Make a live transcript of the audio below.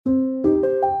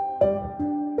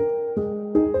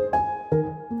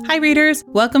Hi, readers.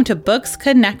 Welcome to Books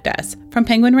Connect Us from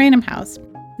Penguin Random House.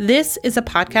 This is a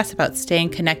podcast about staying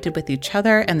connected with each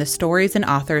other and the stories and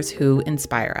authors who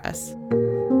inspire us.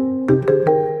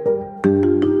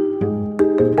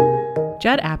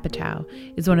 Judd Apatow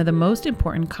is one of the most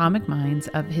important comic minds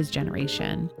of his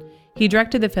generation. He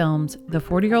directed the films The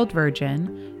 40-Year-Old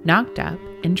Virgin, Knocked Up,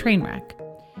 and Trainwreck.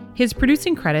 His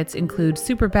producing credits include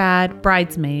Superbad,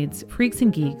 Bridesmaids, Freaks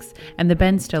and Geeks, and The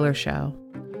Ben Stiller Show.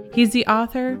 He's the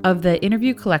author of the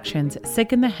interview collections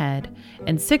Sick in the Head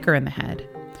and Sicker in the Head,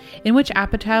 in which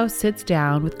Apatow sits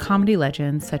down with comedy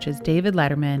legends such as David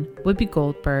Letterman, Whoopi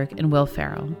Goldberg, and Will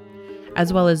Ferrell,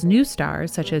 as well as new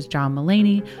stars such as John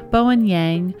Mulaney, Bowen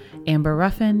Yang, Amber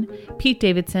Ruffin, Pete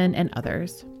Davidson, and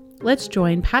others. Let's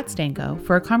join Pat Stango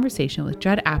for a conversation with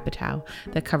Judd Apatow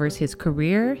that covers his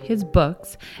career, his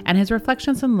books, and his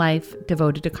reflections on life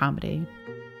devoted to comedy.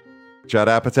 Judd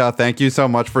Apatow, thank you so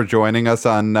much for joining us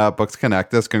on Books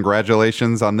Connect Us.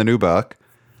 Congratulations on the new book.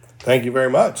 Thank you very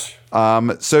much.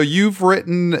 So you've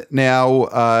written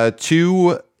now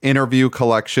two interview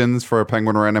collections for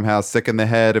Penguin Random House, Sick in the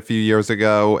Head a few years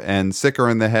ago and Sicker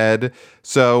in the Head.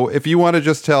 So if you want to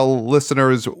just tell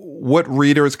listeners what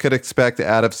readers could expect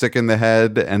out of Sick in the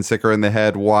Head and Sicker in the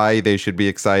Head, why they should be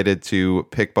excited to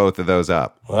pick both of those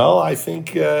up. Well, I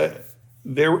think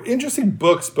they're interesting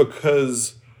books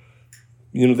because,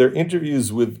 they're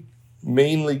interviews with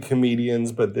mainly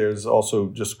comedians, but there's also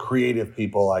just creative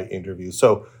people I interview.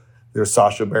 So there's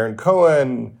Sacha Baron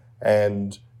Cohen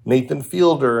and Nathan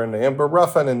Fielder and Amber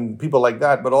Ruffin and people like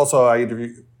that. But also I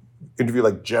interview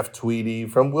like Jeff Tweedy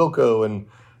from Wilco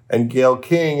and Gayle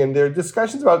King. And they're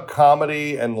discussions about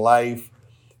comedy and life.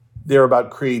 They're about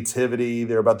creativity.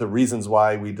 They're about the reasons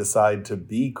why we decide to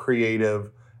be creative.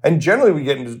 And generally we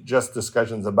get into just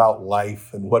discussions about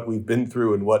life and what we've been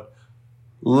through and what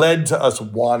led to us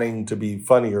wanting to be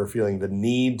funny or feeling the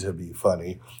need to be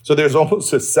funny. So there's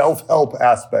almost a self-help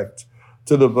aspect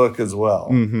to the book as well.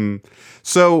 Mm-hmm.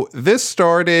 So this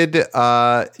started,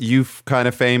 you've kind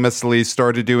of famously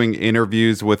started doing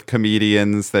interviews with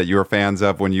comedians that you were fans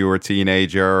of when you were a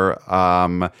teenager,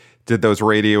 did those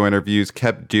radio interviews,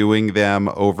 kept doing them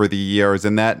over the years,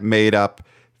 and that made up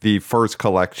the first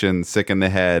collection, Sick in the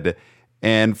Head.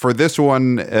 And for this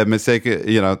one, let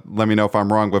me know if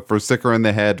I'm wrong, but for Sicker in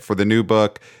the Head, for the new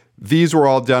book, these were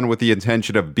all done with the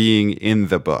intention of being in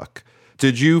the book.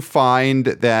 Did you find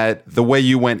that the way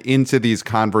you went into these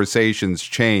conversations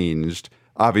changed,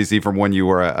 obviously from when you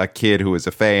were a kid who was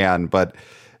a fan, but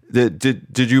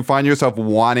did you find yourself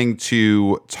wanting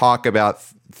to talk about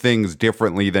things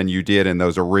differently than you did in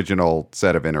those original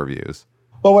set of interviews?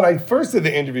 Well, when I first did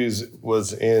the interviews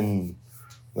was in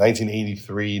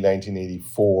 1983,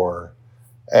 1984.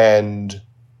 And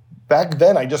back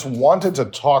then, I just wanted to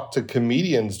talk to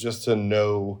comedians just to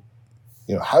know,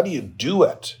 how do you do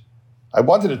it? I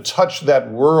wanted to touch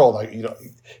that world.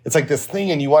 It's like this thing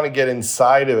and you want to get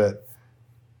inside of it,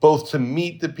 both to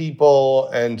meet the people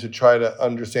and to try to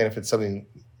understand if it's something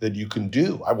that you can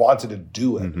do. I wanted to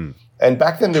do it. Mm-hmm. And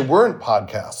back then, there weren't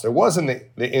podcasts. There wasn't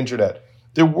the internet.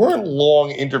 There weren't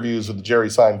long interviews with Jerry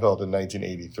Seinfeld in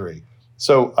 1983.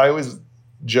 So I always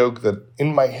joke that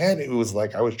in my head, it was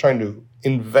like I was trying to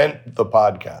invent the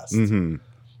podcast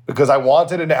because I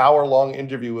wanted an hour-long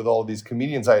interview with all of these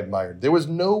comedians I admired. There was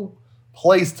no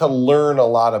place to learn a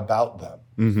lot about them.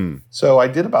 Mm-hmm. So I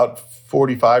did about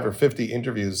 45 or 50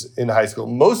 interviews in high school.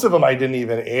 Most of them I didn't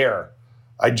even air.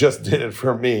 I just did it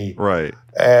for me. Right.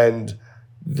 And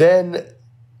then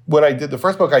when I did the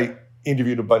first book, I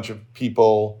interviewed a bunch of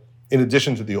people in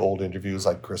addition to the old interviews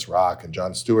like Chris Rock and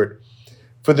Jon Stewart.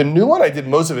 For the new one, I did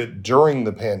most of it during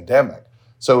the pandemic.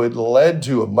 So it led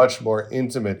to a much more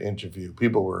intimate interview.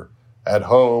 People were at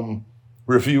home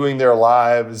reviewing their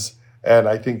lives, and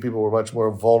I think people were much more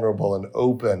vulnerable and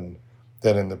open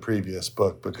than in the previous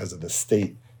book because of the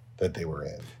state that they were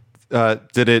in.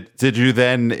 Did you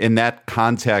then, in that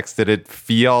context, did it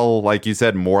feel, like you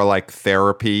said, more like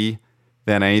therapy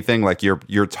than anything? Like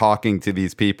you're talking to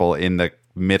these people in the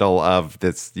middle of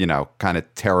this, kind of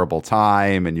terrible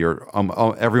time, and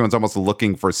everyone's almost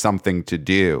looking for something to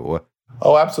do.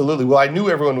 Oh, absolutely. Well, I knew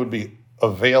everyone would be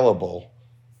available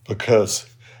because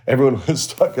everyone was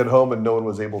stuck at home and no one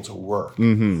was able to work.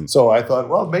 Mm-hmm. So I thought,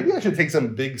 well, maybe I should take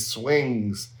some big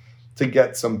swings to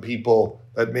get some people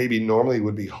that maybe normally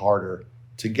would be harder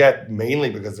to get, mainly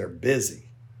because they're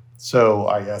busy. So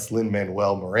I asked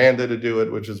Lin-Manuel Miranda to do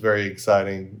it, which is very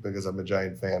exciting because I'm a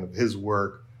giant fan of his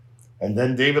work. And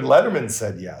then David Letterman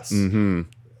said yes. Mm-hmm.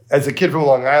 As a kid from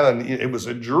Long Island, it was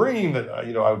a dream that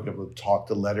I would be able to talk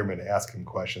to Letterman, ask him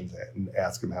questions, and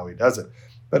ask him how he does it.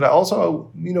 But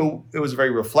also, it was a very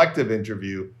reflective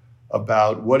interview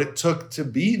about what it took to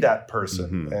be that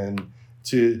person and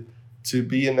to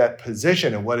be in that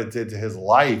position and what it did to his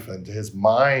life and to his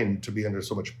mind to be under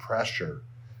so much pressure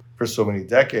for so many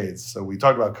decades. So we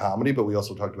talked about comedy, but we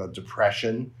also talked about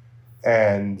depression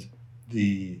and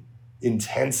the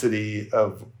intensity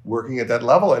of working at that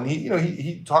level. And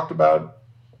he talked about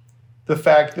the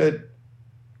fact that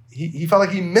he felt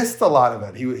like he missed a lot of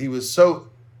it. He was so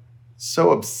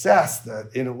obsessed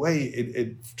that in a way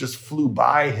it just flew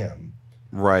by him.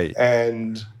 Right.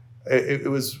 And it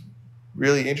was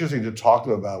really interesting to talk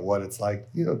to him about what it's like,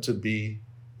 to be,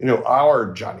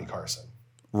 our Johnny Carson.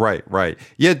 Right.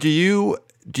 Yeah. Do you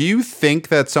think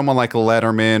that someone like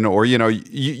Letterman, or,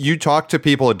 you talk to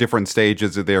people at different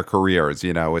stages of their careers,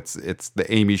 it's the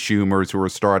Amy Schumers who are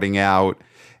starting out,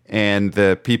 and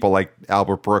the people like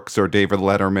Albert Brooks or David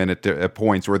Letterman at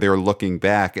points where they're looking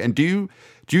back. And do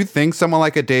you think someone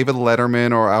like a David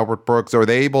Letterman or Albert Brooks, are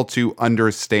they able to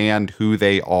understand who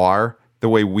they are the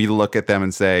way we look at them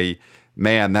and say,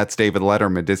 man, that's David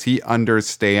Letterman? Does he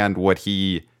understand what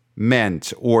he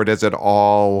meant? Or does it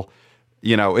all,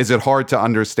 is it hard to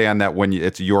understand that when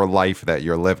it's your life that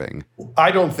you're living?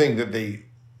 I don't think that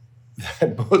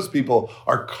most people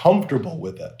are comfortable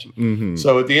with it. Mm-hmm.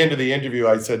 So at the end of the interview,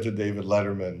 I said to David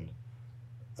Letterman,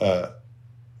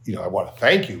 I want to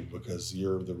thank you because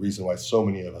you're the reason why so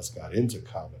many of us got into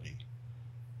comedy.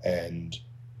 And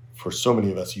for so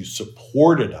many of us, you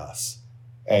supported us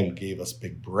and gave us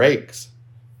big breaks.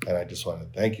 And I just want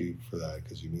to thank you for that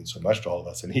because you mean so much to all of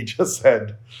us. And he just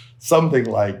said something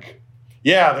like,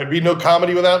 yeah, there'd be no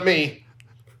comedy without me.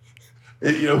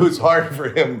 It was hard for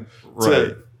him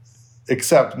to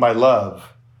accept my love.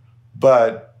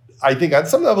 But I think on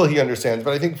some level he understands.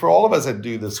 But I think for all of us that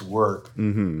do this work,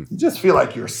 you just feel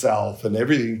like yourself, and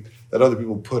everything that other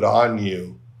people put on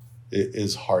you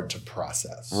is hard to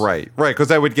process. Right.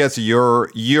 Because I would guess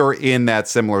you're in that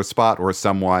similar spot where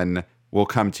someone will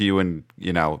come to you and,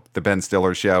 the Ben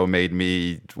Stiller show made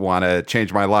me want to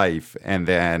change my life. And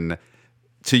then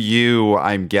to you,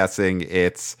 I'm guessing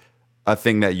it's a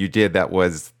thing that you did that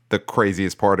was the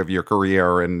craziest part of your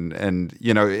career. And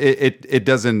it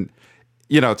doesn't,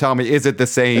 tell me, is it the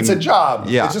same? It's a job.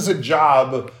 Yeah. It's just a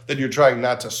job that you're trying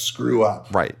not to screw up.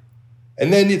 Right.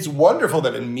 And then it's wonderful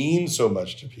that it means so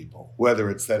much to people, whether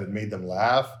it's that it made them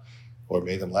laugh or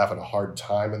made them laugh at a hard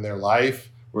time in their life,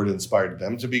 or it inspired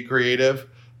them to be creative.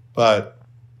 But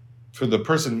for the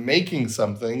person making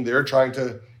something, they're trying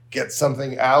to get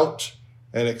something out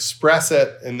and express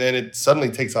it, and then it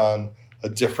suddenly takes on a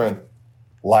different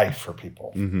life for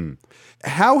people. Mm-hmm.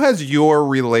 How has your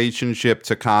relationship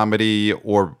to comedy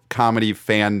or comedy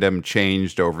fandom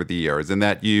changed over the years? And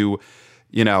that you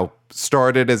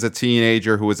started as a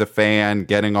teenager who was a fan,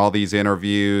 getting all these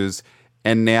interviews,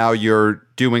 and now you're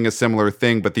doing a similar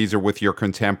thing, but these are with your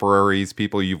contemporaries,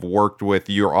 people you've worked with.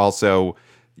 You're also,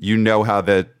 how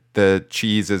the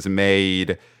cheese is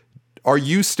made. Are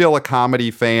you still a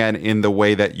comedy fan in the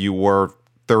way that you were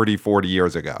 30, 40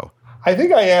 years ago? I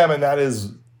think I am, and that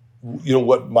is,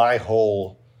 what my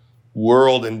whole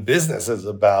world and business is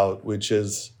about, which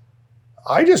is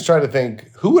I just try to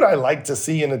think, who would I like to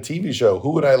see in a TV show?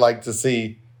 Who would I like to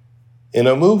see in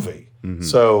a movie? Mm-hmm.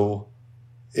 So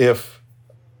if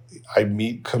I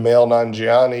meet Kumail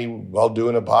Nanjiani while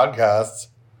doing a podcast,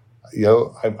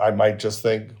 I might just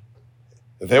think,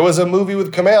 if there was a movie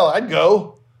with Kumail, I'd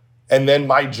go. And then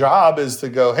my job is to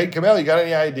go, hey, Kumail, you got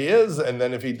any ideas? And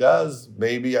then if he does,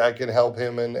 maybe I can help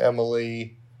him and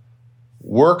Emily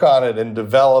work on it and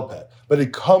develop it. But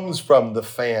it comes from the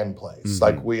fan place. Mm-hmm.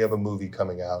 Like we have a movie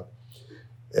coming out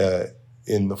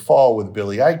in the fall with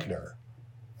Billy Eichner.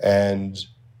 And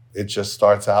it just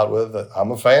starts out with,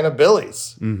 I'm a fan of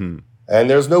Billy's. Mm-hmm. And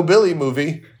there's no Billy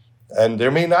movie. And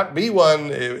there may not be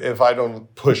one if I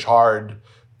don't push hard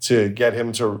to get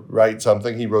him to write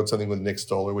something. He wrote something with Nick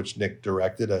Stoller, which Nick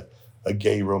directed, a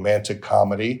gay romantic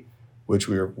comedy, which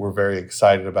we're very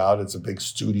excited about. It's a big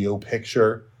studio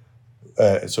picture.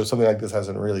 So something like this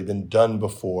hasn't really been done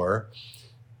before.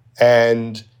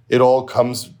 And it all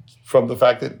comes from the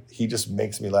fact that he just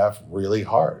makes me laugh really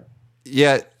hard.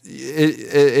 Yeah,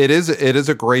 it is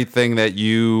a great thing that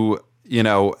you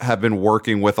have been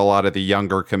working with a lot of the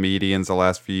younger comedians the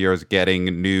last few years,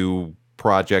 getting new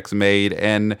projects made.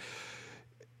 And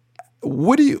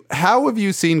how have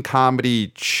you seen comedy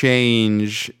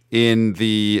change in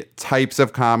the types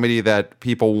of comedy that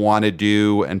people want to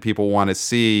do and people want to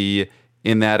see?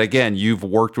 In that, again, you've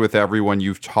worked with everyone,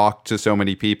 you've talked to so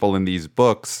many people in these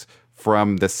books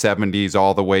from the 70s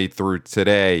all the way through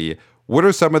today. What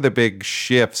are some of the big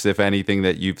shifts, if anything,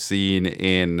 that you've seen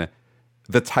in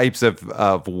the types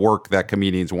of work that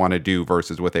comedians want to do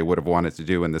versus what they would have wanted to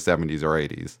do in the 70s or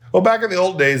 80s? Well, back in the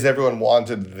old days, everyone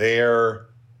wanted their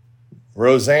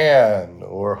Roseanne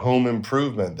or Home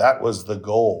Improvement. That was the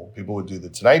goal. People would do The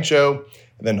Tonight Show,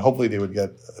 and then hopefully they would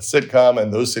get a sitcom,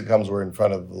 and those sitcoms were in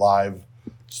front of live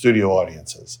studio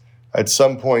audiences. At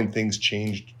some point, things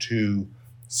changed to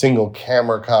single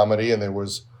camera comedy, and there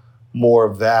was more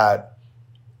of that,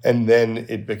 and then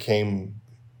it became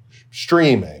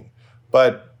streaming.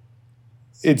 But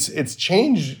it's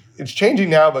changing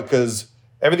now because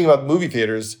everything about movie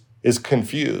theaters is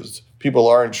confused. People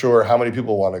aren't sure how many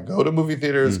people want to go to movie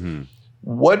theaters. Mm-hmm.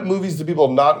 What movies do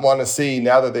people not want to see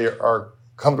now that they are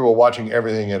comfortable watching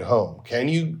everything at home? Can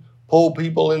you pull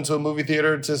people into a movie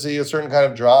theater to see a certain kind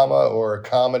of drama or a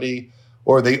comedy?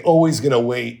 Or are they always going to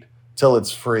wait till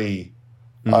it's free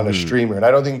on a streamer? And I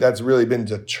don't think that's really been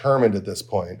determined at this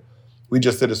point. We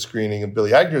just did a screening of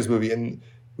Billy Eichner's movie, and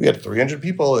we had 300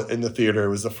 people in the theater. It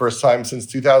was the first time since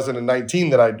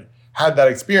 2019 that I'd had that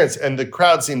experience, and the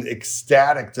crowd seemed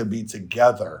ecstatic to be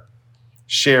together,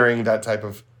 sharing that type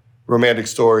of romantic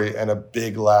story and a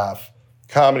big laugh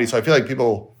comedy. So I feel like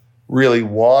people really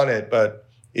want it, but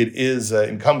it is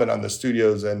incumbent on the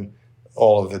studios and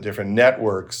all of the different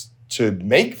networks to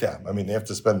make them. I mean, they have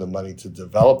to spend the money to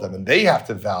develop them, and they have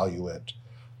to value it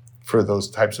for those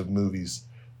types of movies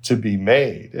to be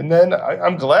made. And then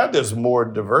I'm glad there's more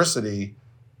diversity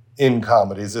in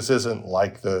comedies. This isn't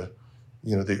like the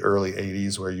early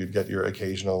 80s where you'd get your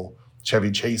occasional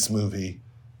Chevy Chase movie.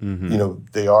 Mm-hmm.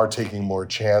 They are taking more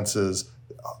chances.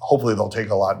 Hopefully they'll take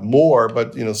a lot more,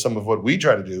 but some of what we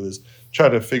try to do is try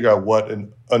to figure out what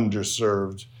an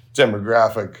underserved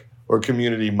demographic or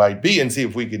community might be and see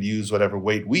if we could use whatever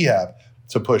weight we have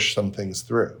to push some things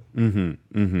through.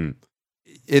 Mm-hmm. Mm-hmm.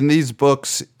 In these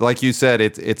books, like you said,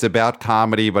 it's about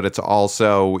comedy, but it's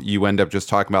also, you end up just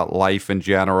talking about life in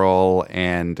general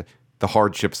and the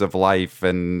hardships of life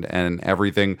and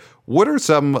everything. What are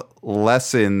some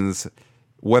lessons,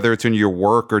 whether it's in your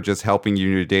work or just helping you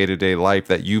in your day-to-day life,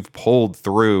 that you've pulled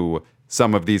through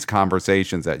some of these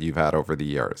conversations that you've had over the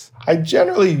years? I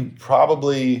generally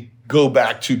probably go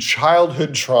back to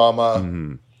childhood trauma,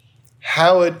 mm-hmm.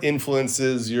 how it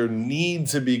influences your need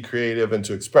to be creative and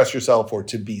to express yourself or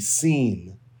to be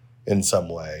seen in some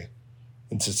way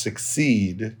and to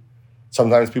succeed.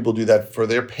 Sometimes people do that for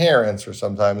their parents or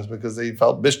sometimes because they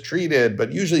felt mistreated,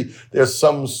 but usually there's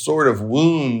some sort of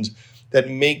wound that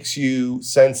makes you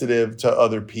sensitive to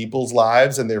other people's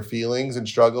lives and their feelings and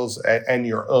struggles and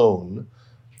your own.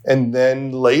 And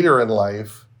then later in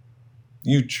life,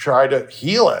 you try to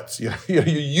heal it. You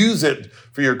use it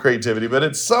for your creativity, but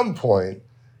at some point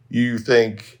you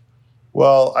think,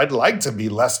 well, I'd like to be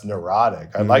less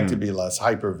neurotic. I'd like to be less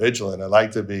hypervigilant. I'd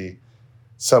like to be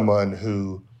someone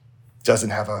who doesn't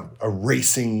have a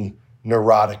racing,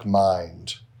 neurotic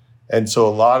mind. And so a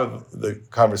lot of the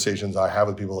conversations I have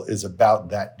with people is about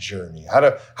that journey.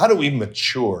 How do we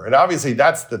mature? And obviously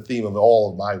that's the theme of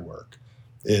all of my work,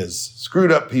 is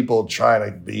screwed up people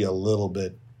trying to be a little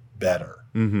bit better,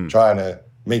 mm-hmm. trying to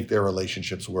make their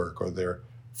relationships work or their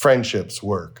friendships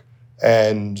work.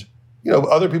 And,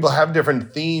 other people have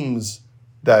different themes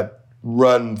that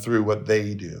run through what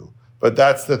they do. But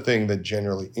that's the thing that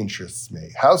generally interests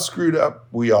me. How screwed up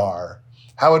we are,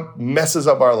 how it messes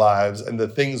up our lives, and the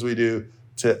things we do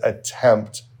to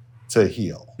attempt to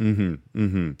heal. Mm-hmm,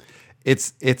 mm-hmm.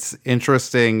 It's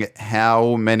interesting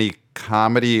how many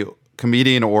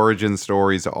comedian origin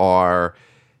stories are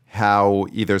how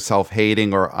either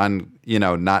self-hating or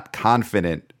not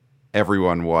confident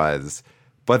everyone was.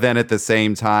 But then at the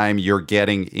same time, you're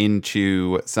getting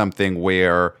into something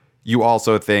where you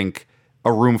also think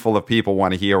a room full of people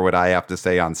want to hear what I have to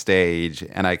say on stage,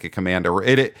 and I could command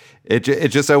it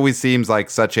just always seems like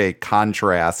such a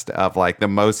contrast of like the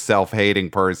most self-hating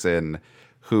person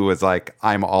who is like,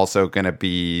 I'm also going to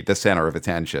be the center of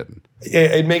attention.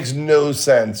 It makes no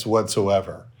sense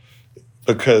whatsoever,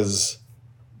 because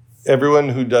everyone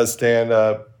who does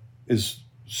stand-up is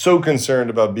so concerned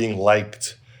about being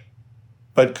liked,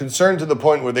 but concerned to the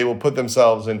point where they will put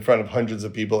themselves in front of hundreds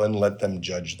of people and let them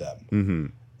judge them. Mm-hmm.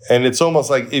 And it's almost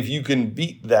like if you can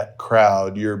beat that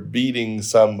crowd, you're beating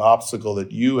some obstacle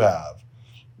that you have.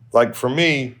 Like for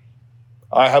me,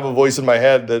 I have a voice in my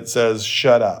head that says,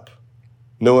 shut up.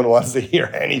 No one wants to hear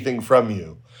anything from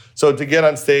you. So to get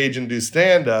on stage and do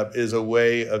stand-up is a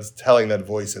way of telling that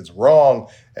voice it's wrong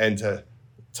and to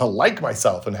like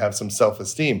myself and have some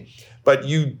self-esteem. But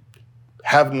you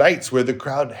have nights where the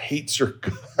crowd hates your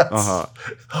guts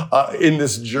in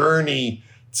this journey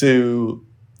to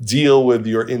deal with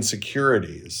your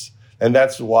insecurities. And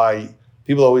that's why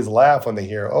people always laugh when they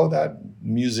hear, oh, that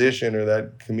musician or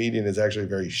that comedian is actually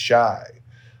very shy.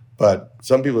 But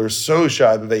some people are so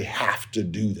shy that they have to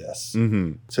do this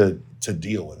to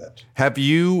deal with it. Have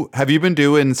you been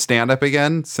doing stand-up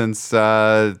again since,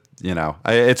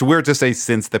 it's weird to say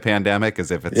since the pandemic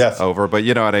as if it's over, but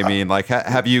you know what I mean? Like,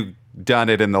 have you done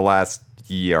it in the last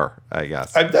year, I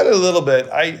guess? I've done it a little bit.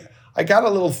 I got a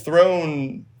little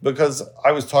thrown because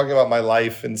I was talking about my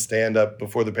life in stand-up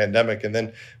before the pandemic. And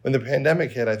then when the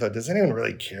pandemic hit, I thought, does anyone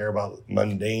really care about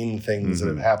mundane things that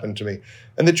have happened to me?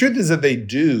 And the truth is that they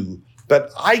do,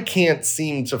 but I can't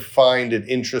seem to find it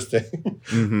interesting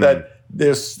that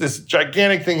there's this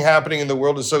gigantic thing happening and the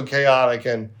world is so chaotic.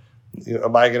 And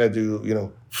am I going to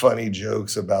do, funny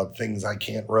jokes about things I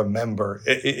can't remember?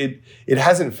 It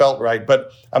hasn't felt right,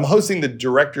 but I'm hosting the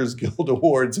Directors Guild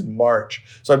Awards in March.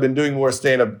 So I've been doing more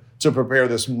stand-up to prepare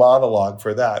this monologue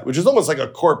for that, which is almost like a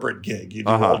corporate gig. You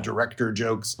do all director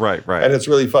jokes. Right. And it's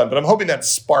really fun. But I'm hoping that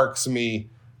sparks me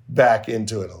back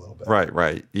into it a little bit.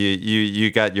 Right. You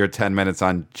got your 10 minutes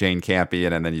on Jane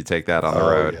Campion, and then you take that on the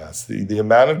road. Yes, the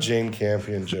amount of Jane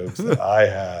Campion jokes that I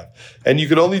have. And you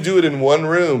could only do it in one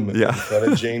room in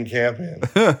front of Jane Campion.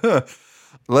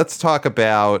 Let's talk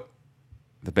about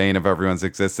the bane of everyone's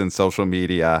existence, social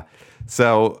media.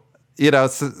 So,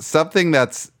 something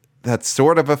that's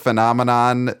sort of a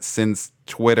phenomenon since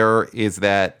Twitter is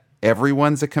that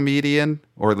everyone's a comedian,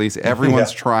 or at least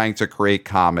everyone's trying to create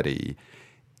comedy.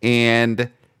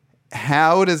 And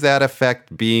how does that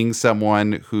affect being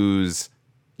someone whose,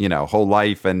 whole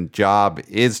life and job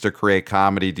is to create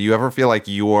comedy? Do you ever feel like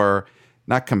you're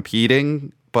not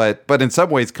competing, but in some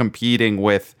ways competing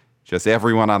with just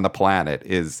everyone on the planet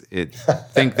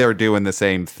think they're doing the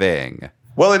same thing?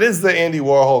 Well, it is the Andy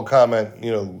Warhol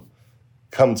comment,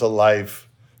 come to life.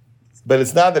 But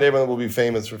it's not that everyone will be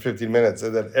famous for 15 minutes,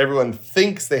 it's that everyone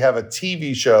thinks they have a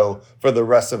TV show for the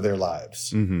rest of their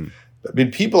lives. I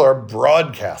mean, people are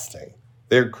broadcasting.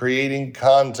 They're creating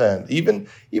content. Even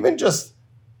just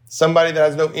somebody that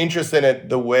has no interest in it,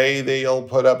 the way they'll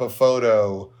put up a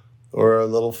photo or a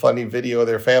little funny video of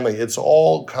their family, it's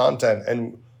all content.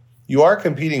 And you are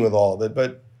competing with all of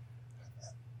it,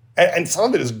 and some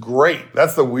of it is great.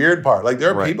 That's the weird part. Like,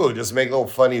 there are people who just make little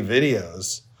funny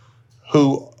videos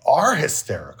who are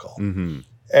hysterical.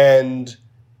 And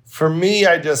for me,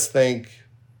 I just think,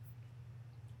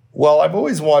 well, I've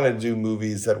always wanted to do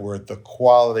movies that were at the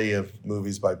quality of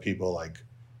movies by people like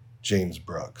James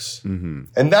Brooks. And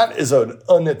that is an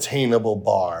unattainable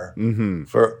bar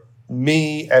for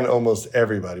me and almost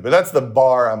everybody. But that's the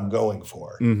bar I'm going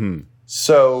for.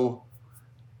 So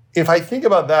if I think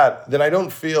about that, then I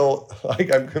don't feel like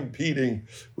I'm competing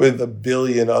with a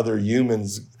billion other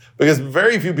humans, because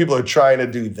very few people are trying to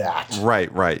do that.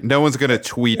 Right. No one's going to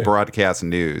tweet broadcast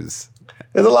news.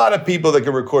 There's a lot of people that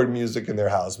can record music in their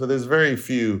house, but there's very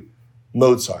few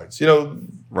Mozarts.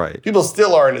 People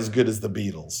still aren't as good as the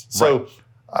Beatles. So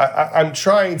I'm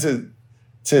trying to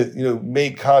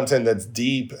make content that's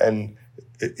deep and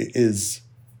is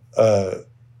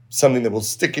something that will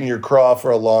stick in your craw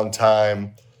for a long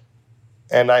time.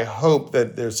 And I hope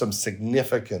that there's some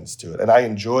significance to it. And I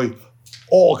enjoy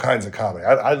all kinds of comedy.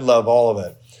 I love all of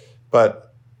it.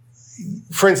 But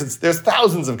for instance, there's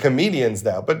thousands of comedians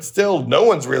now, but still no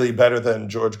one's really better than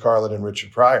George Carlin and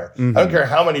Richard Pryor. I don't care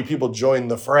how many people join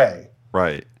the fray.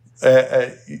 Right.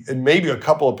 And maybe a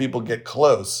couple of people get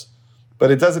close,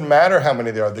 but it doesn't matter how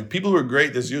many there are. The people who are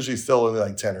great, there's usually still only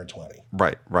like 10 or 20.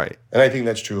 Right. And I think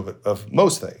that's true of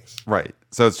most things. Right.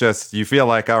 So it's just, you feel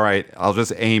like, all right, I'll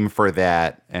just aim for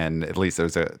that, and at least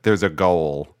there's a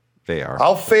goal there.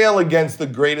 I'll fail against the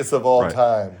greatest of all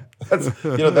time. That's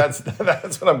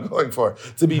what I'm going for,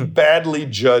 to be badly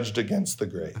judged against the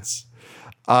greats.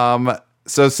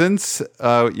 So since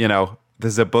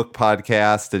this is a book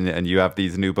podcast and you have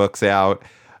these new books out,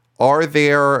 are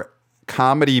there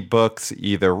comedy books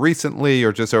either recently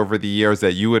or just over the years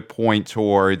that you would point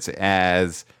towards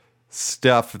as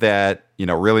stuff that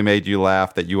really made you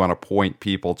laugh, that you want to point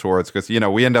people towards? Because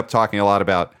we end up talking a lot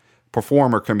about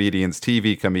performer comedians,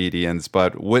 TV comedians,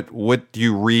 but what do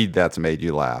you read that's made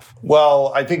you laugh?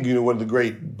 Well, I think one of the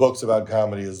great books about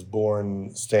comedy is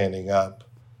Born Standing Up,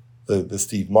 the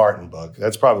Steve Martin book.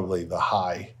 That's probably the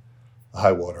high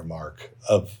watermark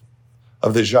of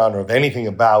the genre, of anything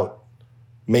about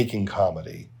making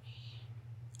comedy.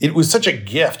 It was such a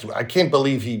gift. I can't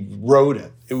believe he wrote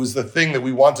it. It was the thing that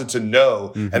we wanted to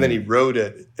know, and then he wrote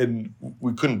it, and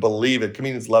we couldn't believe it.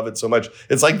 Comedians love it so much.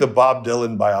 It's like the Bob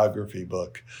Dylan biography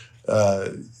book,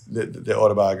 the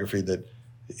autobiography that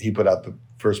he put out the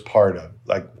first part of.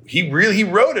 Like, he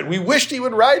wrote it. We wished he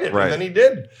would write it, Right. and then he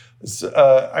did.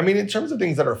 I mean, in terms of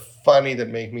things that are funny that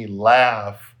make me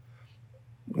laugh,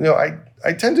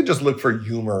 I tend to just look for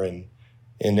humor in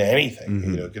anything.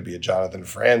 Mm-hmm. It could be a Jonathan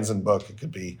Franzen book. It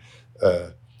could be,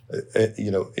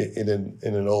 in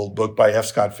an old book by F.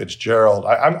 Scott Fitzgerald.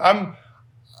 I'm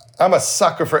a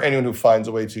sucker for anyone who finds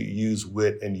a way to use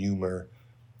wit and humor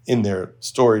in their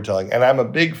storytelling, and I'm a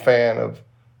big fan of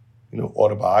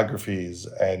autobiographies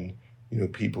and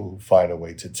people who find a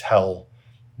way to tell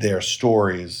their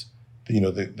stories.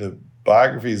 The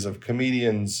biographies of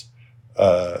comedians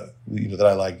that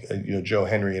I like. Joe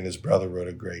Henry and his brother wrote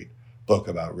a great book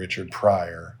about Richard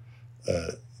Pryor.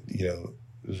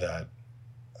 That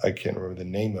I can't remember the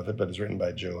name of it, but it's written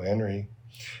by Joe Henry,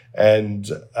 and.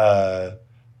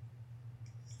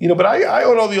 But I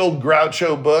own all the old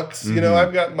Groucho books. Mm-hmm.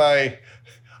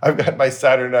 I've got my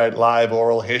Saturday Night Live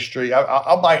oral history.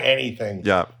 I'll buy anything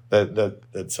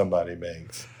that somebody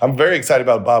makes. I'm very excited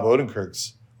about Bob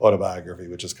Odenkirk's autobiography,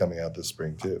 which is coming out this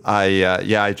spring too.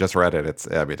 I just read it.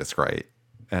 It's great,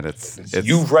 and it's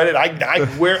you've read it. I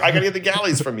gotta get the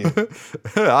galleys from you.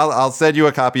 I'll send you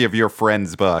a copy of your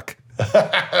friend's book,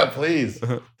 please.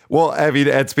 Well, I mean,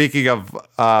 and speaking of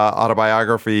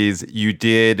autobiographies, you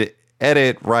did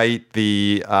write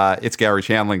the It's Gary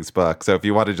Shandling's book. So if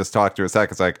you want to just talk to a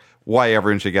second, it's like why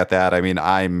everyone should get that. I mean,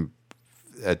 I'm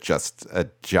just a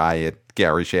giant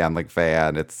Gary Shandling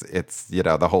fan. It's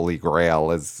the holy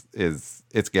grail is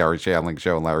It's Gary Shandling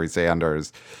Show and Larry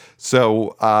Sanders.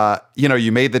 So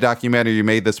you made the documentary, you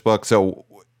made this book. So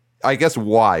I guess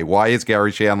why is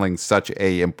Gary Shandling such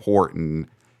a important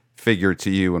figure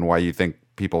to you, and why you think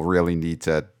people really need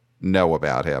to know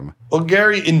about him? Well,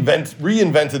 Gary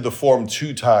reinvented the form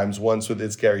 2 times. Once with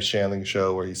It's Gary Shandling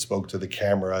Show, where he spoke to the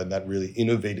camera, and that really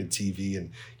innovated TV.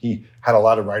 And he had a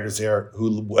lot of writers there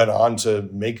who went on to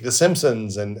make The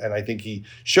Simpsons. And I think he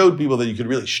showed people that you could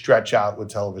really stretch out what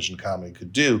television comedy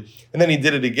could do. And then he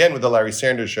did it again with The Larry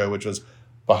Sanders Show, which was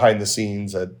behind the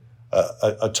scenes at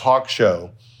a talk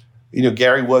show.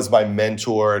 Gary was my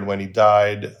mentor. And when he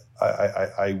died,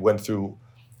 I went through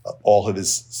all of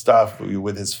his stuff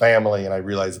with his family, and I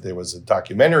realized that there was a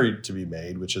documentary to be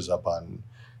made, which is up on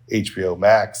HBO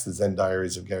Max, The Zen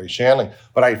Diaries of Gary Shandling.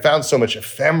 But I found so much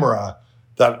ephemera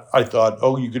that I thought,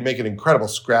 you could make an incredible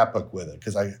scrapbook with it,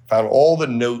 because I found all the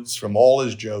notes from all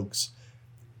his jokes,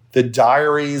 the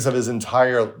diaries of his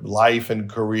entire life and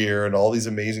career, and all these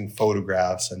amazing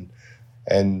photographs.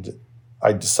 And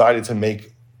I decided to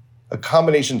make a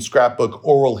combination scrapbook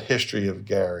oral history of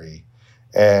Gary.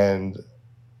 And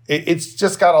it's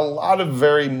just got a lot of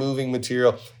very moving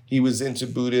material. He was into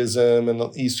Buddhism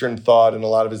and Eastern thought, and a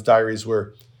lot of his diaries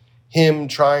were him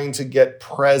trying to get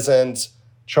present,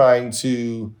 trying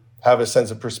to have a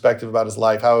sense of perspective about his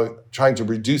life, trying to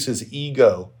reduce his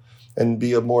ego and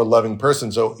be a more loving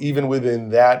person. So even within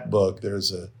that book,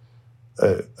 there's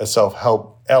a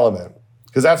self-help element,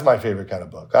 because that's my favorite kind of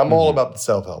book. I'm all about the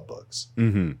self-help books.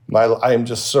 Mm-hmm. I am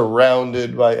just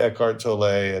surrounded by Eckhart Tolle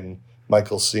and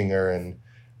Michael Singer and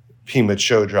Pema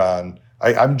Chodron.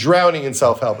 I'm drowning in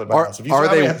self-help at my house. If you saw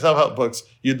me self-help books,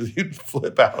 you'd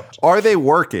flip out. Are they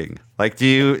working? Like, do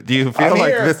you feel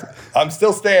like this? I'm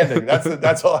still standing.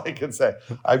 That's all I can say.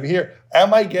 I'm here.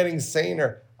 Am I getting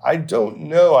saner? I don't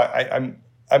know.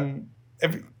 I'm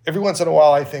every once in a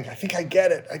while I think I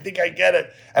get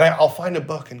it. And I'll find a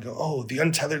book and go, The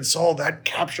Untethered Soul, that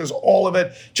captures all of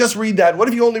it. Just read that. What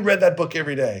if you only read that book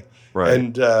every day? Right.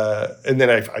 And then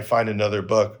I find another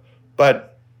book. But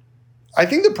I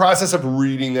think the process of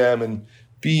reading them and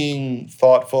being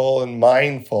thoughtful and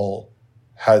mindful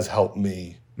has helped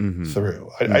me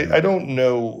through. I don't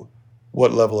know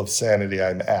what level of sanity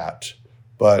I'm at,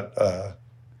 but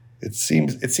it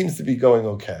seems to be going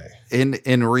okay.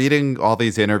 In reading all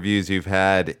these interviews you've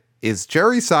had, is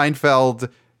Jerry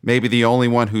Seinfeld maybe the only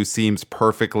one who seems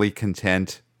perfectly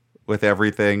content with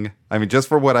everything? I mean, just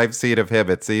for what I've seen of him,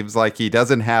 it seems like he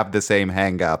doesn't have the same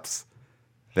hang-ups.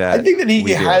 I think that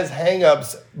he has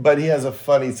hang-ups, but he has a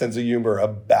funny sense of humor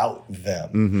about them.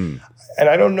 Mm-hmm. And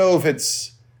I don't know if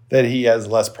it's that he has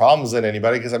less problems than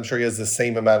anybody, because I'm sure he has the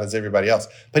same amount as everybody else.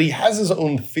 But he has his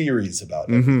own theories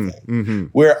about everything,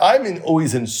 where I'm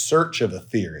always in search of a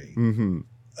theory.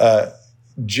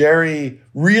 Jerry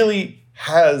really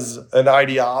has an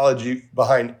ideology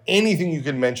behind anything you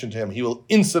can mention to him. He will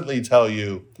instantly tell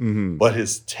you what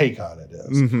his take on it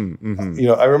is.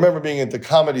 I remember being at the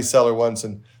Comedy Cellar once,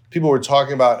 and people were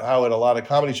talking about how at a lot of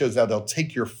comedy shows now they'll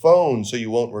take your phone so you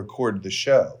won't record the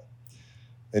show.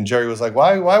 And Jerry was like,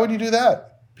 why would you do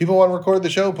that? people want to record the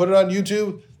show, put it on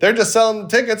YouTube. They're just selling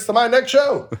tickets to my next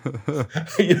show.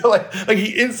 Like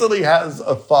he instantly has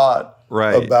a thought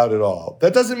about it all.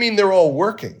 That doesn't mean they're all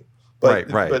working, but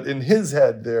but in his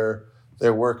head, they're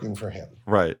working for him.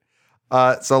 Right.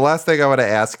 So last thing I want to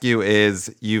ask you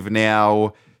is, you've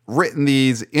now written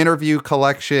these interview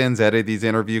collections, edited these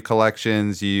interview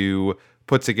collections. You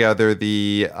put together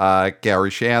the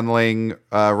Garry Shandling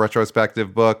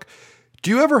retrospective book. Do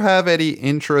you ever have any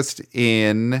interest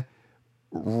in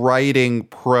writing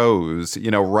prose,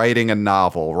 writing a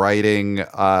novel, writing,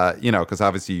 because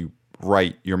obviously you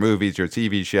write your movies, your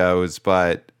TV shows,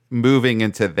 but moving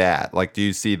into that, like, do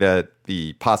you see the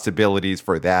possibilities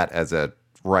for that as a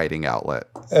writing outlet?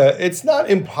 It's not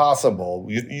impossible.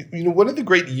 One of the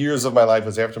great years of my life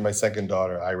was after my second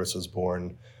daughter, Iris, was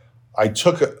born. I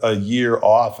took a year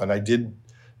off, and I didn't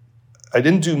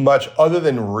do much other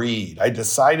than read. I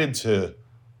decided to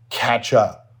catch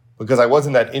up because I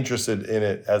wasn't that interested in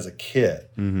it as a kid.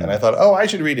 Mm-hmm. And I thought, I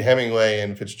should read Hemingway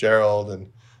and Fitzgerald,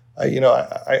 and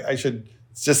I should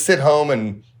just sit home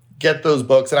and get those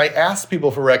books. And I asked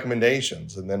people for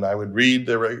recommendations, and then I would read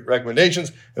the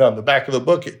recommendations, and on the back of the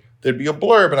book there'd be a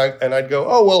blurb, and I'd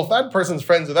go, if that person's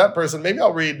friends with that person, maybe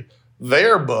I'll read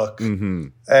their book. Mm-hmm.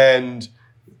 And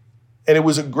it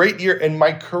was a great year, and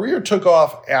my career took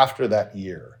off after that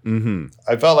year. Mm-hmm.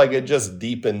 I felt like it just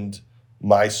deepened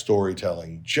my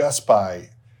storytelling just by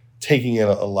taking in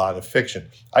a lot of fiction.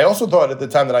 I also thought at the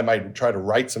time that I might try to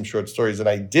write some short stories, and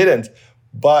I didn't.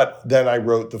 But then I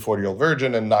wrote The 40-Year-Old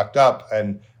Virgin and Knocked Up,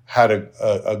 and had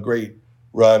a great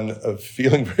run of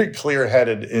feeling very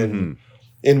clear-headed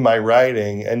in my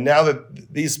writing. And now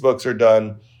that these books are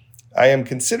done, I am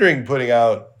considering putting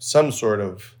out some sort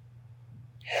of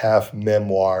half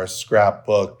memoir,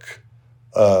 scrapbook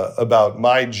about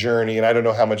my journey. And I don't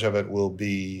know how much of it will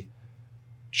be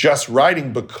just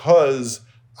writing, because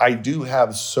I do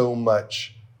have so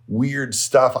much weird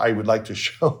stuff I would like to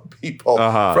show people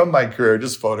from my career,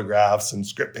 just photographs and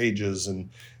script pages.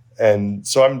 And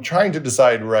so I'm trying to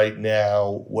decide right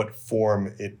now what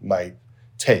form it might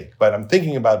take. But I'm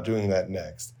thinking about doing that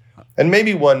next. And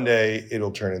maybe one day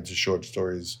it'll turn into short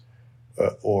stories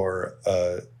or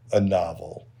a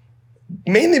novel.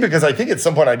 Mainly because I think at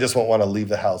some point I just won't want to leave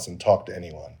the house and talk to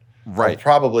anyone. Right. I'll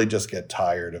probably just get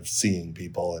tired of seeing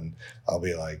people, and I'll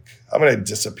be like, I'm going to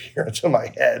disappear into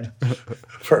my head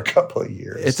for a couple of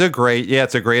years. It's a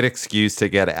great excuse to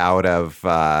get out of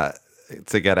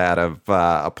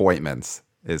appointments.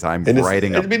 I'm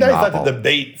writing a novel. It'd be nice not to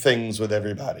debate things with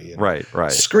everybody. And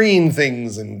right. Screen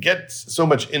things and get so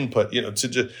much input.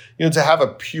 To have a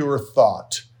pure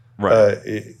thought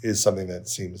is something that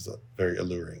seems very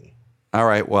alluring. All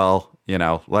right. Well,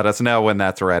 let us know when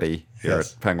that's ready here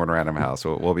at Penguin Random House.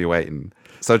 We'll be waiting.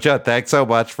 So, Judd, thanks so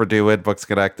much for doing Books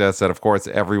Connect Us. And, of course,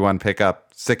 everyone pick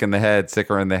up Sicker in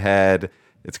the Head.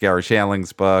 It's Garry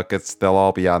Shandling's book. They'll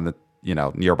all be on the,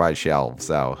 nearby shelves.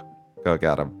 So go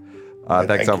get them.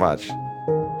 Thanks so much.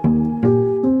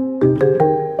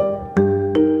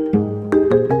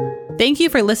 Thank you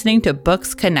for listening to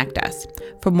Books Connect Us.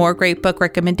 For more great book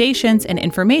recommendations and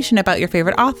information about your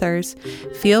favorite authors,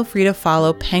 feel free to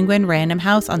follow Penguin Random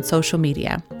House on social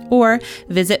media or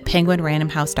visit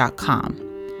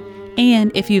penguinrandomhouse.com.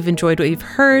 And if you've enjoyed what you've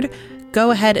heard, go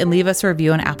ahead and leave us a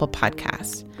review on Apple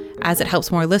Podcasts, as it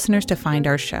helps more listeners to find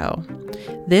our show.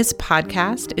 This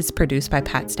podcast is produced by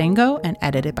Pat Stango and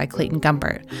edited by Clayton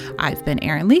Gumbert. I've been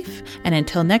Erin Leaf, and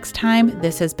until next time,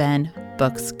 this has been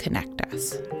Books Connect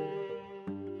Us.